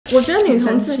我觉得女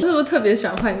生是不是特别喜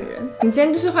欢坏女人？你今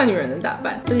天就是坏女人的打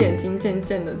扮，就眼睛渐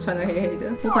渐的，穿得黑黑的。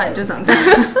我本来就长这样。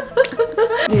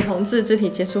女同志肢体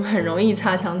接触很容易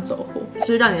擦枪走火，就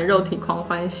是让你的肉体狂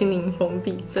欢，心灵封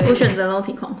闭。对，我选择肉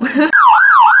体狂欢。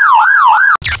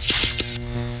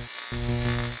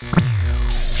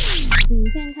影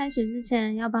片开始之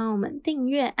前，要帮我们订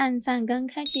阅、按赞跟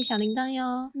开启小铃铛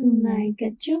哟。来个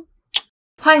啾！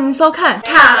欢迎收看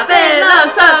卡贝垃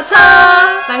圾车，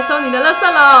来收你的垃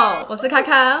圾喽！我是卡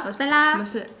卡，我是贝拉，我们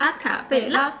是阿卡贝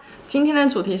拉。今天的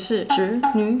主题是直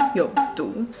女有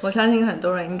毒，我相信很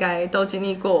多人应该都经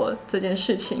历过这件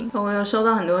事情。我有收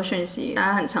到很多讯息，大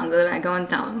家很常的来跟我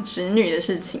讲直女的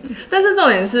事情，但是重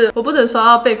点是我不只收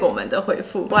到贝果们的回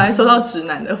复，我还收到直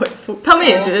男的回复，他们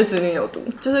也觉得直女有毒，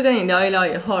就是跟你聊一聊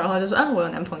以后，然后就说我有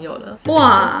男朋友了。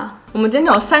哇！我们今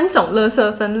天有3种垃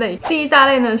圾分类，第一大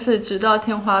类呢是直到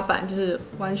天花板，就是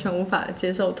完全无法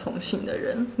接受同性的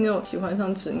人。你有喜欢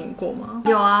上直女过吗？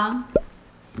有啊。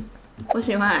我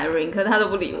喜欢 Irene， 可是他都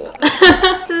不理我，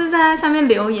就是在他下面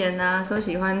留言啊，说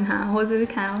喜欢他，或者是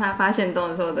看到他发现动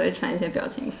的时候，我都会传一些表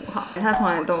情符号。他从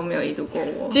来都没有已读过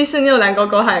我，即使你有蓝勾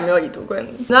勾，他也没有已读过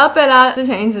你。然后贝拉之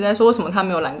前一直在说，为什么他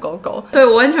没有蓝勾勾？对，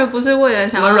我完全不是为了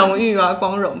什么荣誉啊、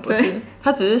光荣，不是，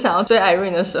他只是想要追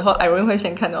Irene 的时候 ，Irene 会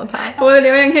先看到他。我的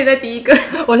留言可以在第一个。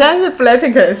我现在是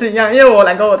Blackpink 也是一样，因为我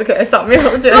蓝勾我都可以在上面，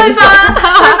我觉得对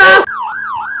吧？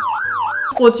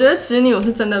我觉得直女我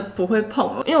是真的不会碰，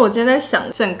因为我今天在想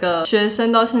整个学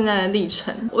生到现在的历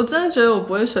程，我真的觉得我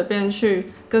不会随便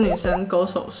去跟女生勾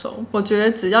手手。我觉得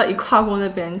只要一跨过那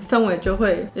边，氛围就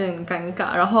会有点尴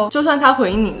尬，然后就算他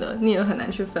回应你了，你也很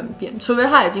难去分辨，除非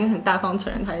他已经很大方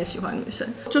承认他也喜欢女生。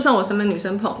就算我身边女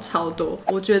生朋友超多，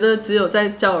我觉得只有在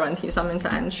交友软体上面才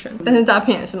安全，但是诈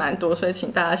骗也是蛮多，所以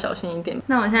请大家小心一点。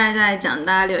那我现在就来讲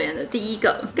大家留言的第一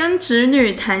个，跟直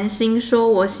女谈心说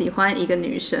我喜欢一个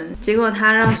女生，结果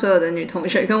他让所有的女同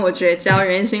学跟我绝交，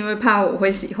原因是因为怕我会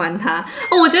喜欢他。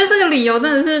我觉得这个理由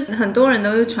真的是很多人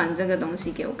都会传这个东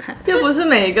西给我看，又不是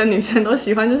每一个女生都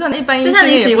喜欢，就算一般异性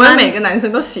恋也不会每个男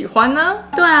生都喜欢呢。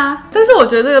对啊，但是我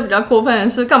觉得这个比较过分的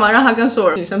是，干嘛让他跟所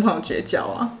有女生朋友绝交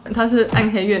啊？他是暗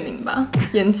黑怨灵吧？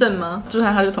炎症吗？就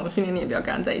算他是同性恋，你也不要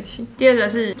跟他在一起。第二个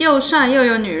是又帅又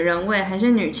有女人味，还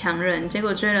是女强人，结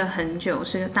果追了很久，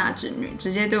是个大直女，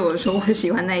直接对我说我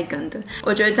喜欢那一根的。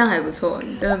我觉得这样还不错，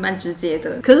对，蛮直接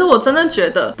的。可是我真的觉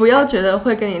得，不要觉得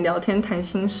会跟你聊天谈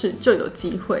心事就有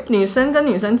机会。女生跟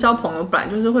女生交朋友本来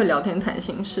就是会聊天谈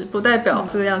心事，不代表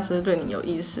这个样子是对你有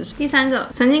意思。第三个，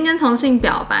曾经跟同性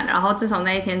表白，然后自从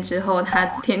那一天之后，他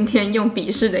天天用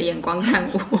鄙视的眼光看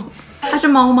我。他是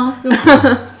猫吗？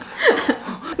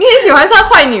你也喜欢上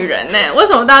坏女人呢？为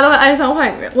什么大家都会爱上坏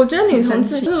女人？我觉得女生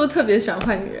是不是特别喜欢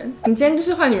坏女人？你今天就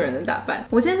是坏女人的打扮。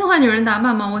我今天是坏女人打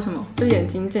扮吗？为什么？就眼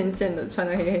睛渐渐的，穿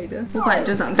得黑黑的。我本来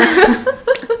就长这样。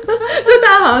就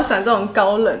大家好像喜欢这种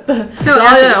高冷的，所以我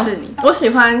要鄙视你。我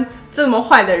喜欢这么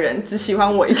坏的人，只喜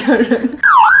欢我一个人。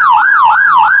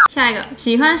下一个，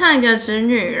喜欢上一个直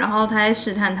女，然后他在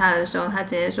试探他的时候，他直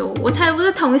接说：“我才不是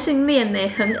同性恋呢，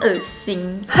很恶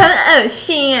心，很恶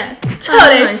心耶，臭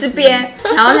蕾丝边。”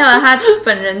然后他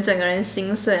本人整个人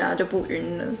心碎，然后就不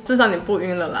晕了。至少你不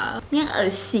晕了啦。你很恶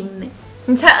心呢，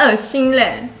你才恶心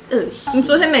嘞，恶心！你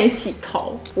昨天没洗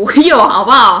头，我有好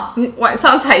不好？你晚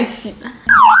上才洗。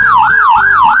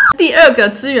第二个，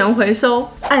资源回收，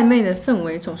暧昧的氛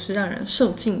围总是让人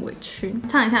受尽委屈。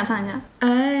唱一下，唱一下。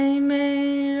暧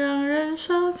昧让人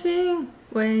受尽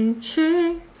委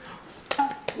屈。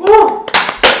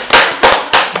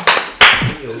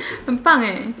很棒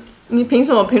哎！你凭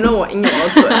什么评论我音有没有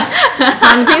准？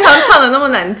你平常唱的那么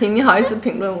难听，你好意思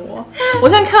评论我？我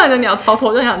现在看到你的鸟巢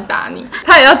头就想打你。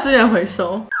他也要资源回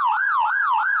收。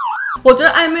我觉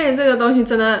得暧昧这个东西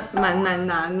真的蛮难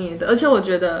拿捏的，而且我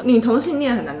觉得女同性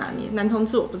恋很难拿捏，男同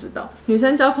志我不知道。女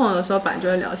生交朋友的时候本来就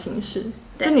会聊心事，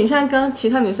就你现在跟其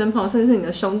他女生朋友，甚至是你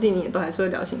的兄弟，你也都还是会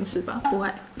聊心事吧？不会，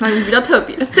那你比较特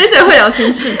别，这也会聊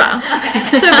心事吧？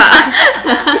对吧？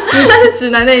你算是直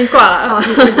男那一挂啦，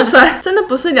你不算，真的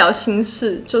不是聊心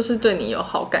事，就是对你有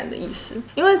好感的意思。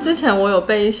因为之前我有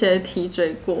被一些 T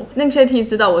追过，那些 T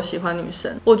知道我喜欢女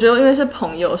生，我觉得因为是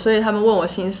朋友，所以他们问我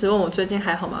心事，问我最近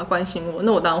还好吗，关心我，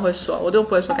那我当然会说，我就不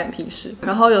会说干你屁事。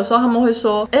然后有时候他们会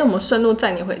说，我们顺路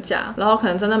载你回家，然后可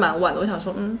能真的蛮晚的，我想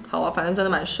说，好啊，反正真的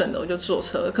蛮顺的，我就坐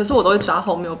车。可是我都会抓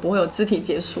后面，我不会有肢体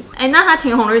接触。那他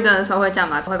停红绿灯的时候会这样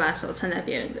吗？会把手撑在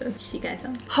别人的膝盖上？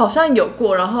好像有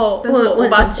过，然后但是我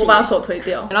把手推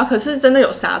掉，然后可是真的有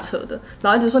刹车的，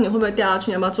然后一直说你会不会掉下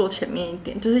去，你要不要坐前面一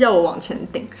点，就是要我往前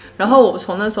顶。然后我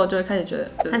从那时候就会开始觉得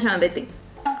他喜欢被顶。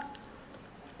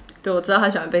对，我知道他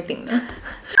喜欢被顶的。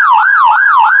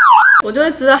我就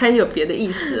会知道他有别的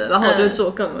意思了，然后我就会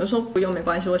做更，我就说不用没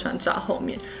关系，我喜欢抓后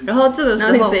面。然后这个时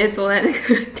候，然后你直接坐在那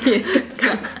个铁杆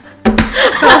上。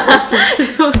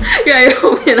就越来越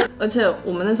后面了，而且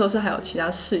我们那时候是还有其他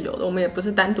室友的，我们也不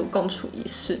是单独共处一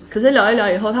室。可是聊一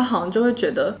聊以后，他好像就会觉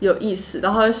得有意思，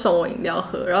然后他会送我饮料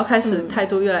喝，然后开始态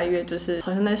度越来越就是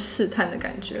好像在试探的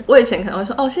感觉。我以前可能会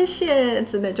说哦谢谢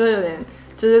之类，就会有点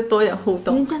就是多一点互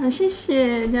动。你讲的谢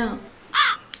谢这样。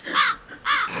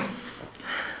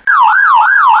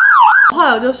后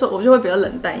来我就说，我就会比较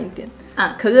冷淡一点。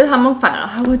可是他们反而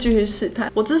还会继续试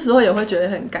探，我这时候也会觉得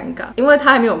很尴尬，因为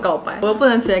他还没有告白，我又不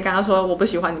能直接跟他说我不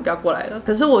喜欢你，不要过来了。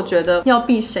可是我觉得要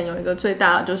避嫌有一个最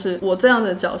大的就是我这样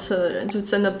的角色的人，就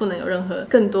真的不能有任何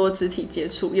更多肢体接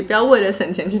触，也不要为了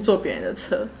省钱去坐别人的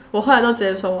车。我后来都直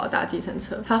接说我要搭计程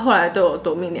车，他后来对我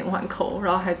夺命连环扣，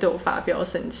然后还对我发飙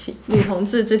生气。女同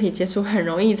志肢体接触很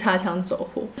容易擦枪走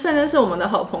火，甚至是我们的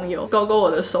好朋友勾勾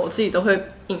我的手，自己都会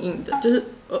硬硬的，就是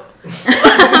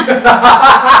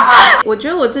我觉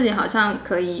得我自己好像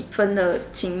可以分得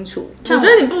清楚。我觉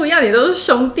得你不一样，你都是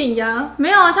兄弟呀。没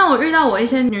有啊，像我遇到我一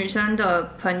些女生的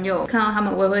朋友，看到他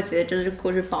们我也会直接就是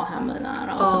过去抱他们啊，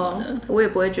然后什么的，我也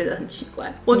不会觉得很奇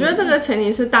怪。我觉得这个前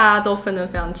提是大家都分得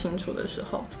非常清楚的时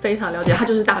候，非常了解她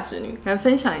就是大侄女。来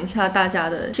分享一下大家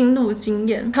的心路经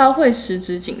验。她会十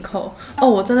指紧扣哦，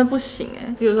我真的不行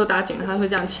哎。比如说搭警，她会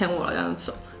这样牵我，这样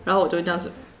走，然后我就会这样子。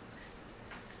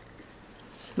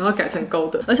然后改成勾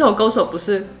的，而且我勾手不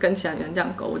是跟其他女人这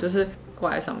样勾，我就是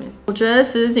挂在上面。我觉得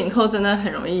十指紧扣真的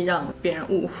很容易让别人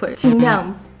误会，尽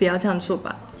量不要这样做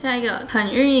吧。下一个，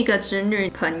很晕一个侄女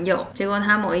朋友，结果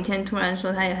她某一天突然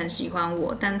说她也很喜欢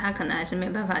我，但她可能还是没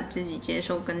办法自己接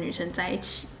受跟女生在一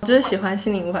起。我就是喜欢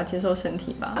心灵，无法接受身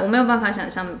体吧。我没有办法想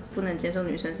象不能接受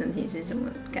女生身体是什么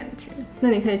感觉。那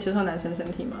你可以接受男生身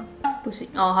体吗？不行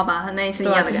哦，好吧，他那一次一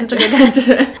样的感觉。这个感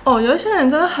觉哦，有一些人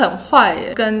真的很坏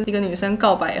耶，跟一个女生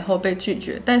告白以后被拒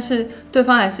绝，但是对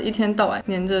方还是一天到晚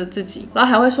黏着自己，然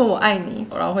后还会说我爱你，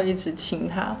然后会一直亲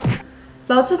他。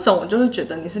然后这种我就会觉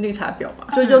得你是绿茶婊吧，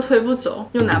就又推不走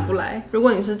又拿不来。如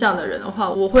果你是这样的人的话，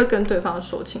我会跟对方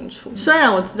说清楚。虽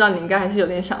然我知道你应该还是有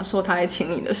点享受他在亲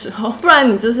你的时候，不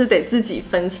然你就是得自己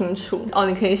分清楚哦。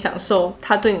你可以享受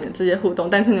他对你的这些互动，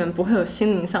但是你们不会有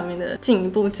心灵上面的进一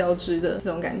步交织的这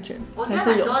种感觉。我觉得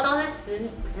很多都是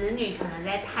子女可能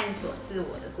在探索自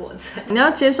我的过程。你要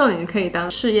接受，你可以当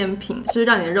试验品，就是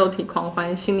让你的肉体狂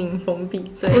欢，心灵封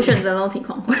闭。对，我选择肉体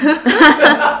狂欢。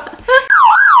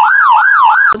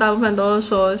大部分都是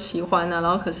说喜欢啊，然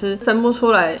后可是分不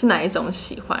出来是哪一种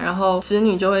喜欢，然后侄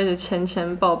女就会一直牵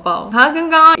牵抱抱，它跟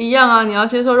刚刚一样啊，你要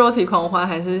接受肉体狂欢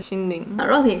还是心灵？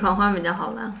肉体狂欢比较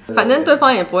好啦，反正对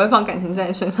方也不会放感情在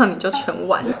你身上，你就全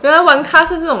玩。原来玩咖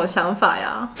是这种想法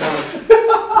呀。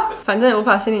反正也无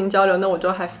法心灵交流，那我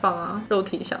就还放啊，肉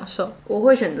体享受。我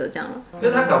会选择这样了，因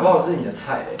为他搞不好是你的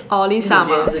菜哦 ，Lisa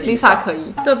吗 ？Lisa 可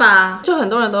以，对吧？就很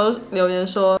多人都留言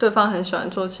说对方很喜欢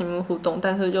做亲密互动，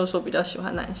但是又说比较喜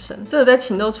欢男生。这个在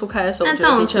情窦初开的时候，我觉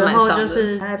得的确蛮伤的。那这种时候就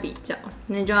是他在比较，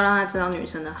你就要让他知道女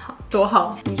生的好，多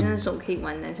好，女生的手可以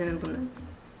玩，男生的不能。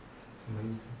什么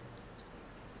意思？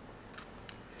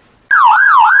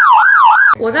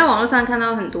我在网络上看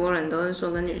到很多人都是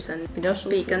说跟女生比较舒服，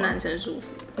比跟男生舒服。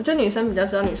我觉得女生比较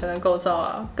知道女生的构造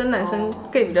啊，跟男生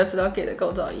gay 比较知道 gay 的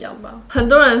构造一样吧。很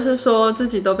多人是说自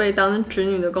己都被当侄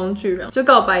女的工具人，就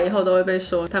告白以后都会被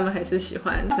说他们还是喜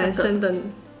欢男生的。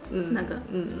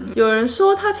有人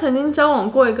说他曾经交往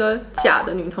过一个假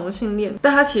的女同性恋，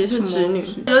但他其实是侄女，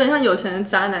有点像有钱的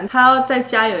渣男。他要在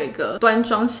家有一个端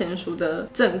庄娴熟的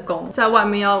正宫，在外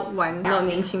面要玩那种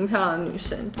年轻漂亮的女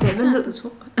生，对，但这不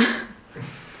错。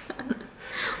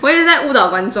我也是在误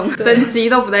导观众，整集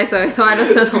都不在这里，都在垃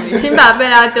圾桶里，请把贝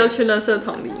拉丢去垃圾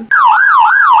桶里。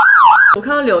我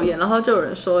看到留言，然后就有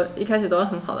人说一开始都是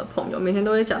很好的朋友，每天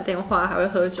都会讲电话，还会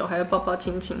喝酒，还会抱抱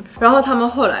亲亲。然后他们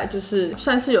后来就是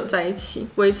算是有在一起，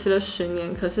维持了10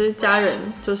年，可是家人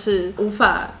就是无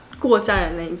法过家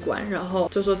人那一关，然后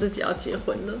就说自己要结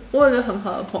婚了。我有一个很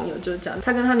好的朋友就是这样，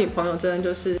他跟他女朋友真的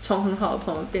就是从很好的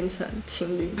朋友变成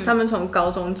情侣，他们从高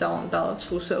中交往到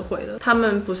出社会了。他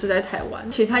们不是在台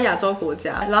湾，其他亚洲国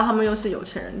家，然后他们又是有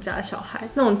钱人家的小孩，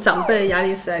那种长辈的压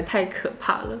力实在太可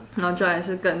怕了。然后就还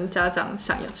是跟家长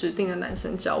想要指定的男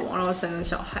生交往，然后生了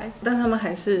小孩，但他们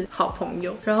还是好朋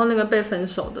友。然后那个被分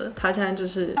手的，她现在就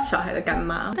是小孩的干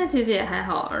妈。但其实也还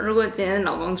好，如果今天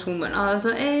老公出门，然后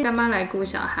说干妈来顾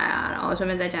小孩啊，然后顺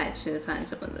便在家里吃饭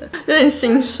什么的，有点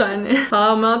心酸耶。好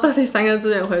了，我们要到第3个资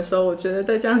源回收，我觉得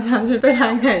再这样下去，贝拉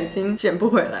应该已经捡不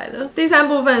回来了。第3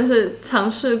部分是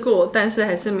尝试过，但是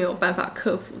还是没有办法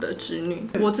克服的侄女。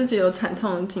我自己有惨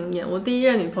痛的经验，我第1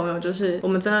任女朋友就是我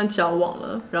们真的交往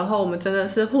了，然后我们真的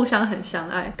是互相很相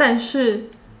爱，但是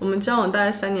我们交往大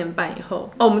概3年半以后，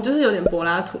我们就是有点柏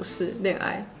拉图式恋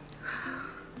爱。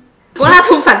柏拉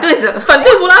图反对者，反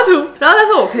对柏拉图。然后但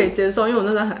是我可以接受，因为我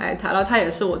那时候很爱他，然后他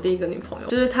也是我第一个女朋友。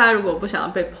就是他如果不想要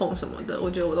被碰什么的，我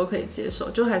觉得我都可以接受，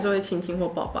就还是会亲亲或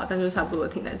抱抱，但就差不多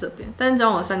停在这边。但是交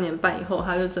往3年半以后，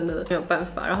他就真的没有办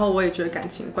法，然后我也觉得感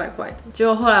情怪怪的。结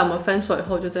果后来我们分手以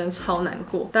后，就真的超难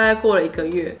过。大概过了1个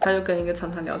月，他就跟一个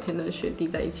常常聊天的学弟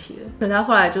在一起了。可是他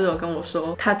后来就是有跟我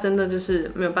说，他真的就是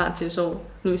没有办法接受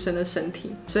女生的身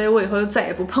体，所以我以后就再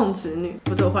也不碰直女。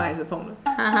不对，我后来还是碰了。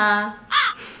哈哈。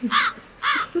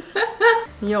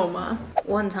你有吗？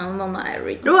我很常弄到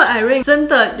Irene。如果 Irene 真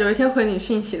的有一天回你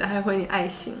讯息了，还回你爱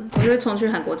心，我就会冲去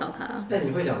韩国找他。那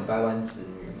你会想掰弯直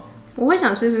女吗？我会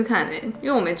想试试看因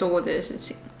为我没做过这些事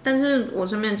情。但是我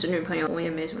身边的直女朋友，我也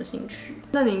没什么兴趣。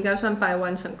那你应该算掰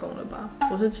弯成功了吧？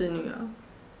我是直女啊。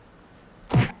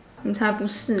你才不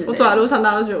是！我走在路上，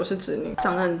大家都觉得我是直女，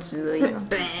长得很直而已。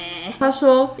对。他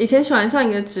说以前喜欢上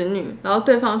一个直女，然后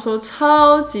对方说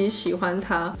超级喜欢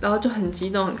她，然后就很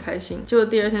激动很开心，结果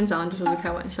第2天早上就说是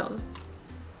开玩笑的。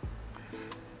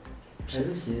还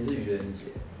是其实是愚人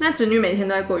节？那直女每天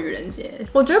都在过愚人节？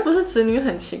我觉得不是直女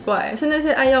很奇怪，是那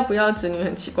些爱要不要直女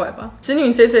很奇怪吧？直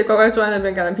女直接乖乖坐在那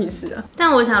边，干他屁事啊！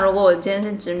但我想，如果我今天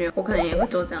是直女，我可能也会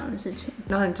做这样的事情，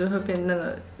然后你就会变那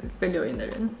个被留言的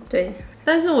人。对。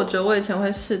但是我觉得我以前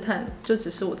会试探，就只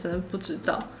是我真的不知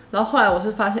道。然后后来我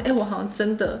是发现，我好像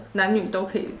真的男女都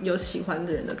可以有喜欢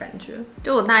的人的感觉。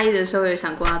就我大一的时候有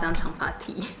想过要当长发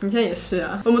T， 你现在也是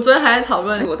啊。我们昨天还在讨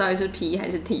论我到底是 P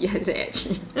还是 T 还是 H，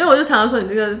 因为我就常常说你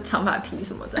这个长发 T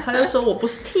什么的，他就说我不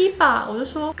是 T 吧，我就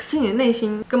说可是你的内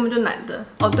心根本就男的。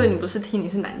哦，对，你不是 T， 你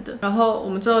是男的。然后我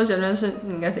们最后结论是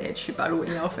你应该是 H 吧，如果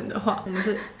硬要分的话，我们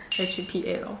是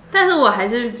HPL。但是我还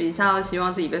是比较希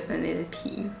望自己被分类是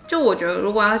P。就我觉得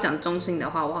如果要讲中性的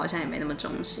话，我好像也没那么中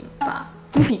性吧。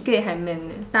你比 gay 还 man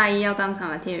呢。大一要当长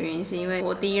发 T 的原因是因为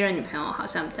我第一任女朋友好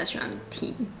像比较喜欢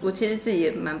T， 我其实自己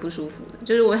也蛮不舒服的，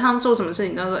就是我像做什么事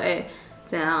情都说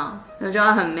怎样，我就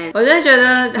要很 man， 我就会觉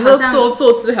得好像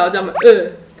做字还要这样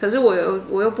可是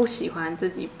我又不喜欢自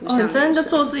己不像女生。你真的就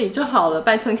做自己就好了，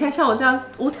拜托！你看像我这样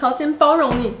无条件包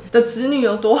容你的子女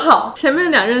有多好。前面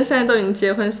2任现在都已经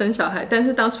结婚生小孩，但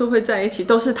是当初会在一起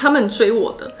都是他们追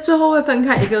我的，最后会分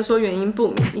开，一个说原因不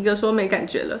明，一个说没感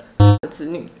觉了。子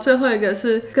女，最后一个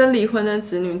是跟离婚的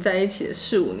子女在一起的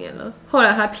4、5年了，后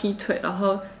来他劈腿，然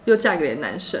后又嫁给了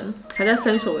男生，还在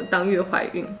分手的当月怀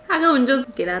孕，他根本就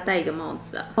给他戴一个帽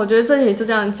子啊！我觉得这题就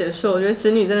这样结束。我觉得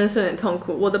子女真的是有点痛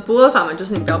苦。我的不二法门就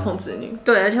是你不要碰子女。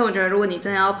对，而且我觉得如果你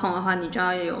真的要碰的话，你就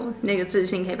要有那个自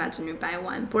信可以把子女掰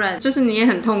弯，不然就是你也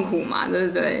很痛苦嘛，对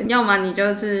不对？要么你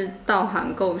就是道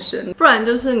行够深，不然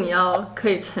就是你要可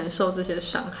以承受这些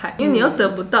伤害，因为你又得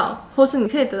不到，或是你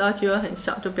可以得到机会很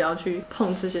小，就不要去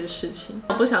碰这些事情。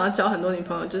我不想要交很多女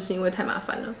朋友，就是因为太麻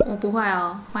烦了。我不会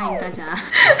哦，欢迎大家。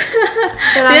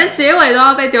连结尾都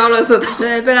要被丢到垃圾桶。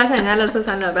对，贝拉现在在垃圾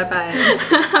山了，拜拜。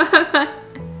拜拜。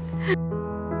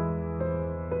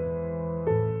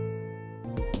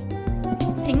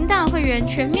频道会员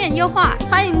全面优化，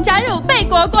欢迎加入贝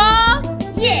果果，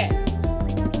耶！